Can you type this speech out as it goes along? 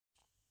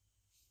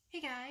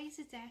Hey guys,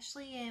 it's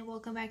Ashley and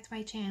welcome back to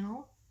my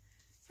channel.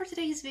 For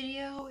today's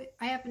video,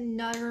 I have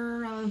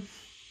another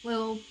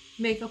little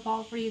makeup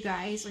haul for you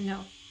guys.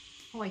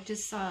 I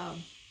just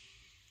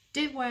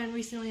did one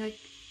recently, like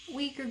a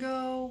week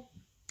ago.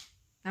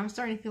 I'm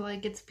starting to feel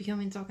like it's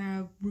becoming some kind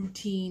of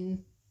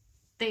routine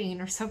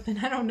thing or something.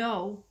 I don't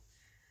know.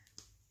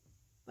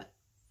 But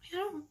I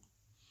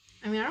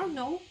don't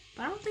know.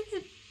 But I don't think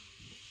it,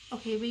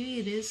 okay, maybe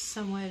it is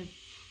somewhat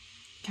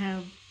kind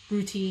of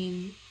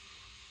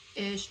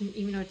routine-ish,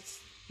 even though it's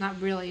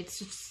not really. It's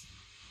just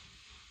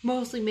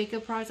mostly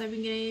makeup products I've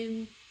been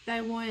getting that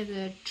I wanted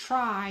to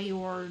try,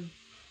 or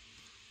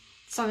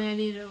something I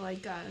need to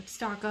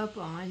stock up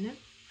on, or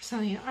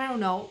something. I don't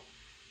know.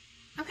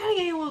 I'm kind of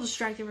getting a little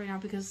distracted right now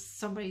because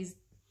somebody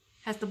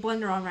has the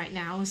blender on right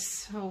now,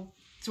 so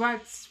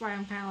that's why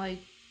I'm kind of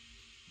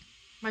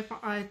like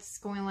it's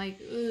going like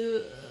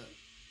ugh,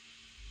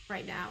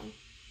 right now.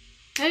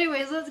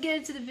 Anyways, let's get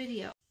into the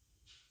video.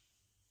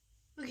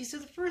 Okay, so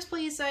the first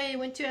place I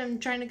went to, I'm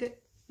trying to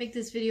make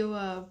this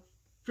video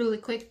really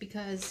quick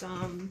because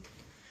I'm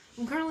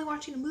currently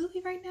watching a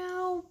movie right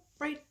now,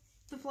 right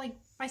with like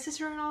my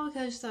sister and all,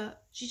 because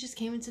she just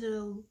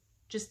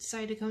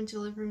decided to come into the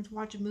living room to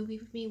watch a movie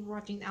with me. We're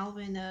watching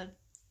Alvin and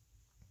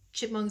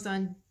Chipmunks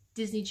on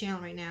Disney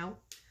Channel right now.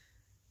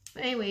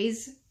 But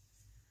anyways,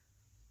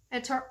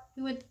 I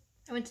went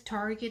to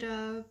Target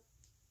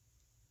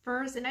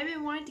first, and I've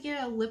been wanting to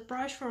get a lip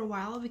brush for a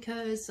while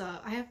because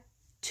I have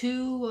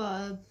two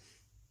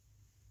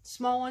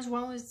small ones.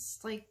 One was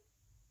like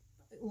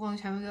a long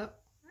time ago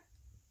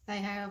that I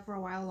had for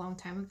a while, a long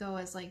time ago,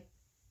 as like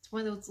it's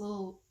one of those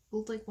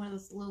looked like one of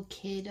those little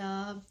kid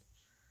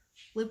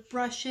lip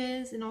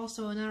brushes, and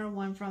also another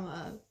one from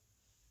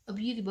a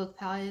beauty book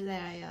palette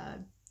that I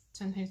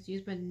sometimes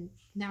use, but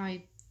now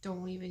I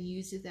don't even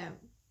use it that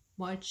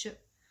much.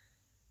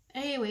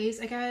 Anyways,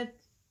 I got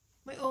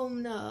my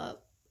own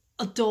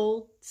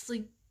adult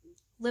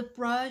lip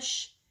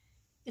brush.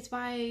 It's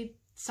by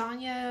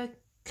Sonia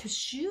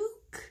Kashuk.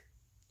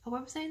 Hope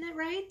I'm saying that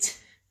right.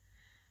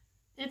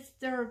 It's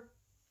their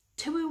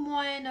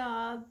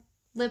 2-in-1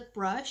 lip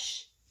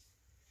brush.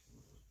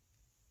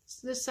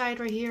 So this side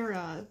right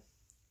here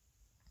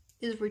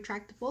is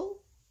retractable.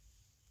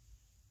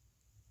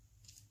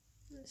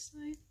 This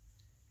side.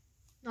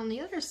 On the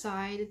other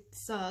side,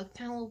 it's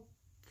kind of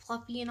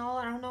fluffy and all.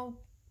 I don't know.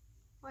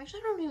 Well,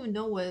 actually, I don't even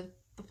know what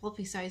the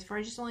fluffy side is for.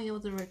 I just only know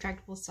what the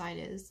retractable side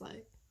is.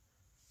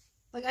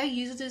 Like I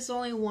used this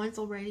only once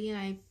already, and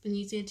I've been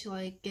using it to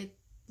like get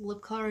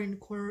lip color in the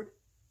corner,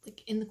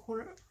 like in the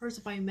corners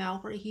of my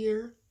mouth right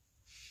here.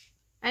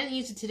 I didn't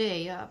use it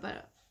today,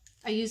 but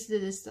I used it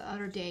this the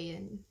other day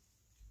and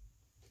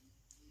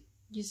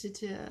used it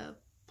to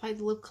apply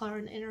the lip color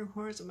in the inner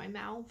corners of my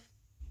mouth.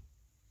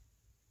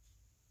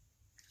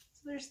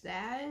 So there's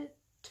that.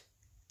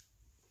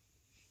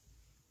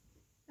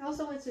 I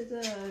also went to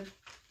the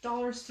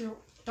dollar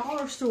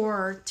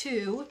store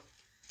too,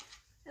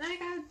 and I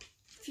got a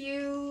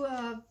few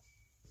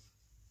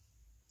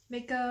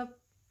makeup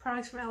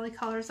products from LA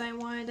Colors I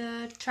wanted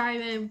to try,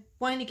 and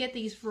wanted to get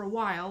these for a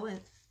while. And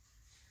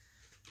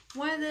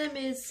one of them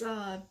is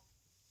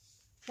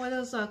one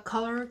of those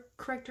color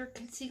corrector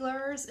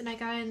concealers, and I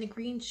got it in the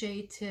green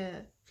shade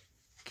to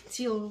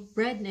conceal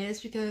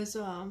redness because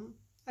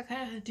I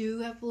kind of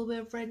do have a little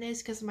bit of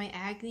redness because of my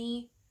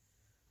acne.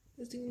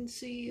 As you can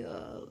see,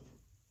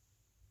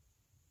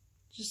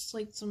 just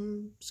like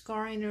some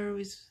scarring, or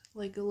was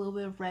like a little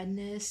bit of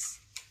redness.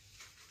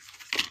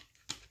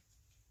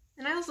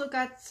 And I also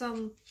got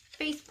some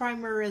face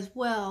primer as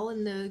well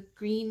in the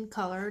green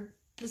color.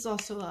 This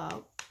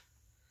also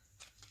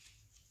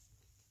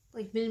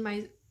like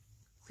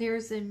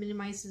clears and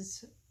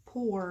minimizes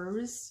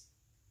pores.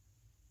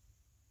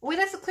 Oh, wait,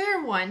 that's the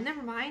clear one.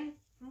 Never mind.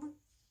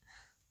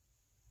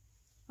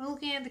 I'm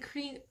looking at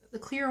the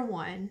clear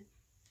one.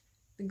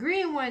 The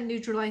green one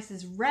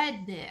neutralizes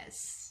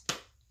redness.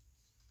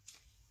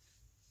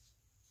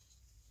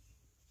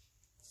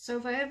 So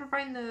if I ever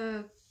find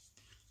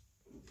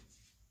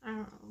I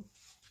don't know.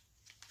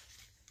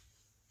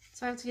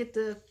 So I have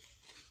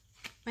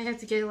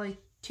to get like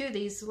two of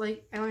these. So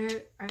like I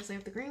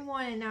have the green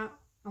one, and now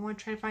I want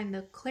to try to find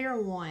the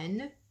clear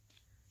one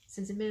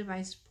since it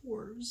minimizes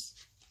pores.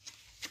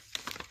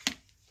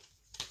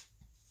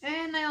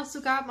 And I also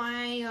got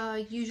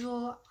my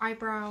usual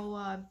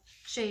eyebrow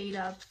shade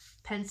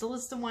pencil.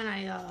 It's the one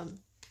I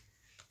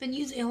been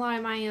using in a lot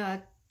of my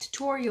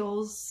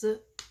tutorials. And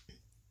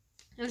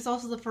it's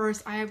also the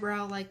first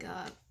eyebrow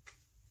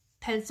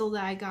pencil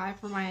that I got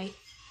for my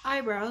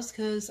eyebrows,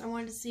 because I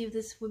wanted to see if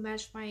this would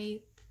match my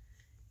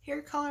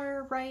hair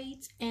color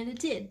right, and it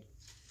did.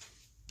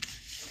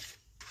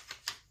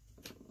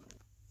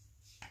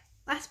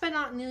 Last but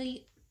not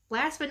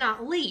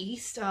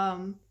least,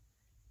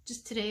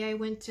 just today I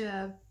went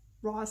to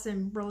Ross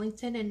in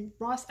Burlington, and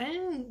Ross, I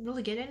didn't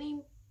really get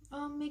any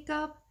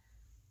makeup,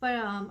 but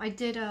I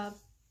did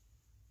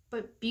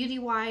but beauty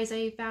wise,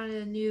 I found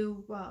a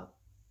new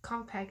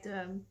compact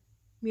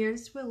mirror.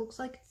 This is what it looks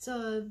like. It's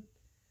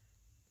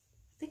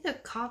I think a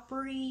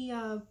coppery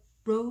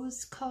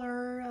rose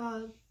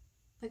color,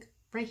 like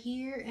right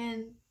here,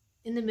 and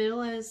in the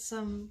middle has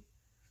some,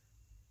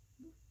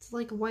 it's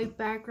like a white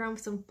background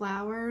with some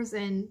flowers,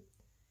 and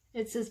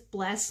it says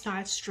blessed,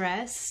 not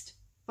stressed.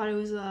 Thought it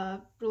was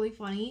really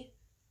funny.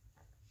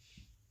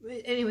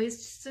 But anyways,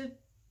 just a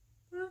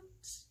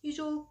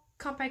usual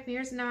compact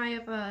mirrors. Now I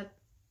have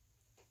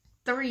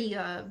 3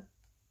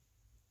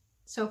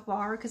 so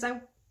far, because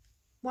I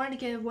wanted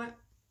to get one,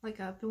 like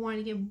been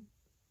wanting to get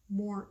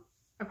more.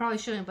 I probably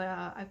shouldn't, but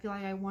I feel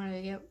like I wanted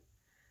to get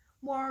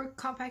more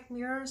compact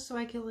mirrors so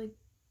I could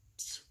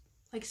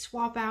like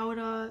swap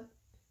out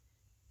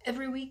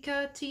every week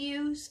to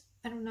use.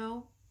 I don't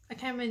know. I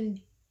kind of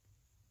been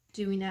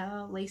doing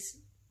that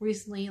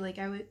recently. Like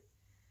I would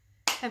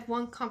have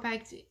one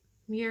compact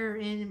mirror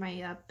in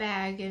my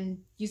bag and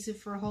use it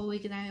for a whole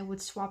week, and I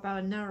would swap out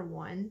another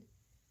one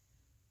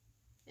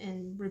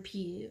and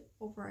repeat it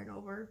over and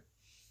over.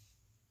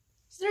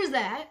 So there's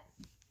that.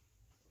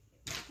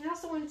 I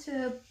also went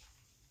to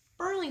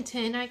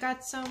Burlington. I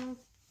got some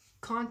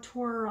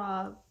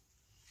contour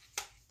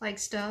like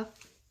stuff.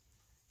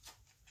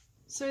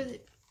 So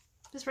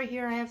this right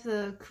here, I have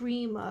the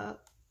cream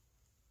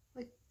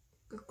like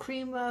a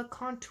cream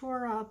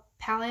contour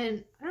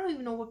palette. I don't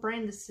even know what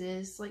brand this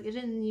is. Like it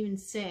didn't even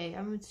say.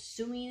 I'm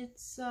assuming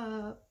it's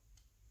I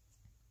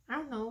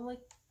don't know,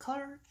 like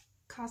Color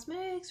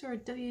Cosmetics or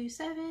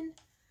W7.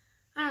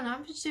 I don't know.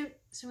 I'm just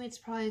assuming it's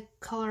probably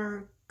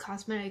Color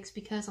Cosmetics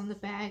because on the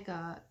bag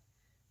it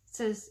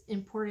says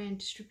imported and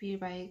distributed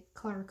by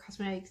Color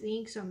Cosmetics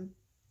Inc. So I'm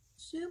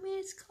assuming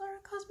it's Color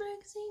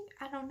Cosmetics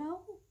Inc. I don't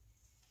know.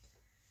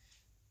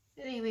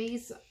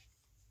 Anyways,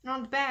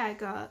 on the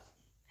bag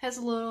has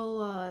a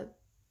little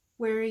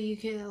where you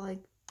can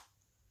like,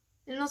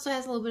 it also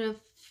has a little bit of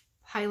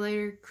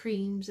highlighter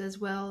creams as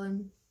well,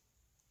 and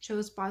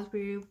shows spots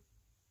where you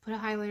put a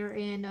highlighter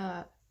and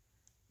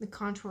the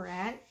contour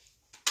at.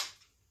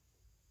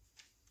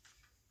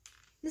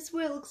 This is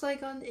what it looks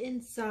like on the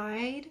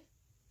inside.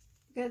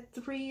 Got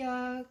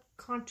 3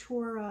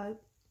 contour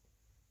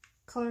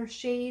color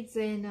shades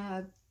and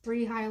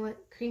 3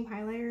 cream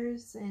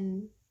highlighters,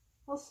 and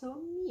also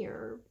a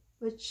mirror,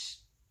 which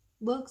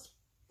looks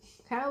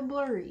kind of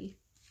blurry.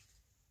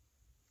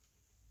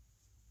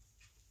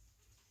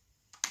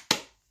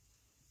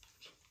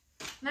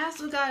 And I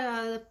also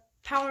got the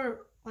powder,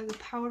 like a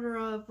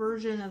powder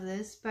version of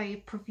this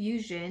by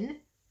Profusion.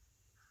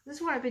 This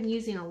is what I've been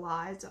using a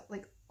lot. It's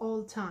like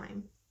all the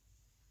time.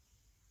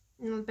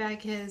 And the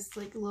back has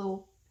like a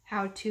little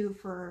how-to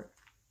for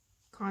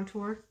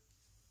contour.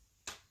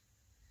 I'm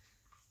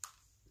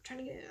trying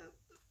to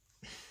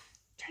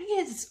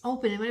get this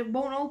open, but it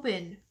won't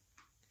open.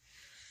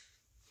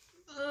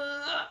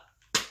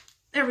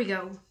 There we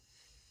go.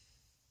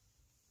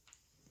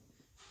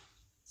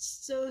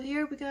 So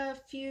here we got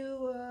a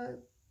few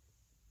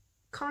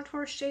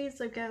contour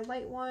shades. I've got a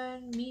light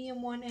one,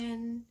 medium one,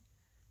 and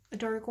a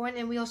dark one.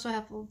 And we also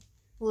have a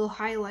little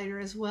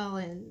highlighter as well.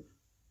 And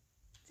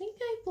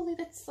I believe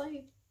it's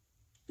like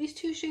these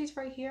 2 shades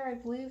right here. I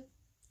believe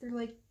they're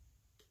like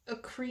a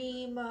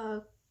cream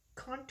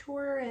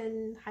contour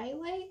and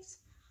highlights.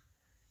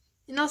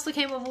 It also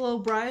came with a little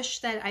brush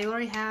that I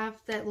already have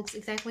that looks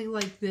exactly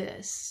like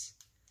this.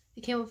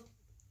 It came with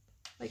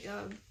like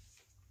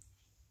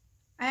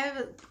I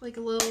have like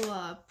a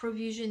little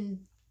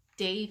Profusion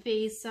Day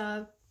Face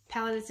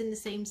palette that's in the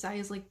same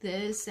size like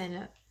this, and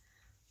it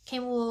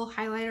came with a little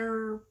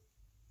highlighter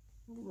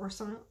or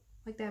something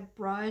like that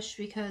brush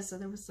because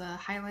there was a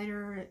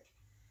highlighter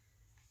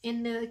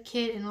in the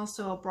kit and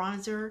also a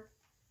bronzer.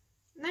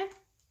 And I've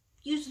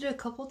used it a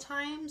couple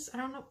times. I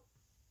don't know.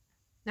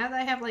 Now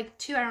that I have like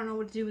 2, I don't know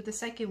what to do with the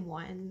second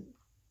one.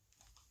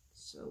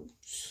 So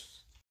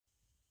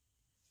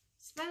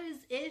that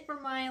is it for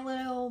my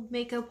little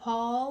makeup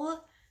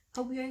haul.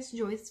 Hope you guys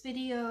enjoyed this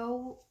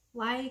video.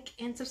 Like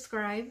and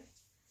subscribe.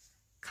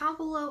 Comment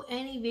below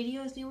any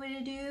videos you want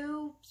to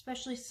do,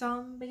 especially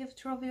some makeup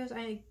tutorial videos.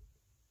 I'm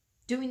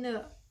doing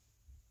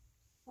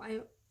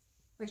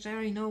actually I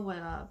already know what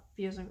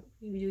videos I'm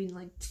going to be doing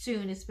like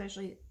soon,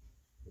 especially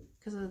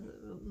because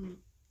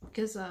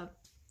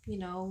you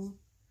know,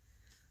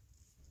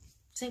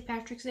 St.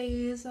 Patrick's Day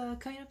is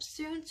coming up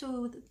soon,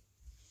 so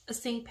a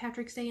St.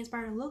 Patrick's Day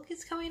inspired look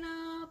is coming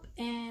up,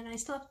 and I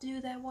still have to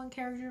do that one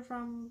character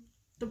from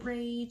The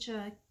Rage,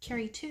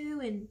 Carrie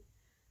 2, and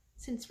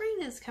since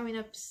rain is coming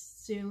up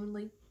soon,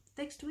 like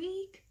next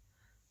week,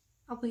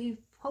 I'll be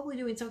hopefully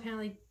doing some kind of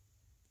like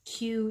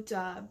cute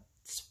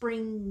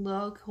spring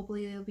look.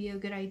 Hopefully it'll be a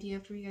good idea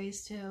for you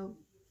guys to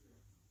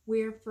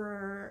wear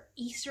for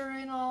Easter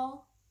and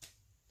all.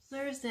 So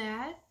there's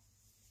that,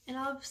 and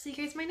I'll see you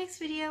guys in my next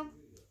video.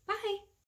 Bye!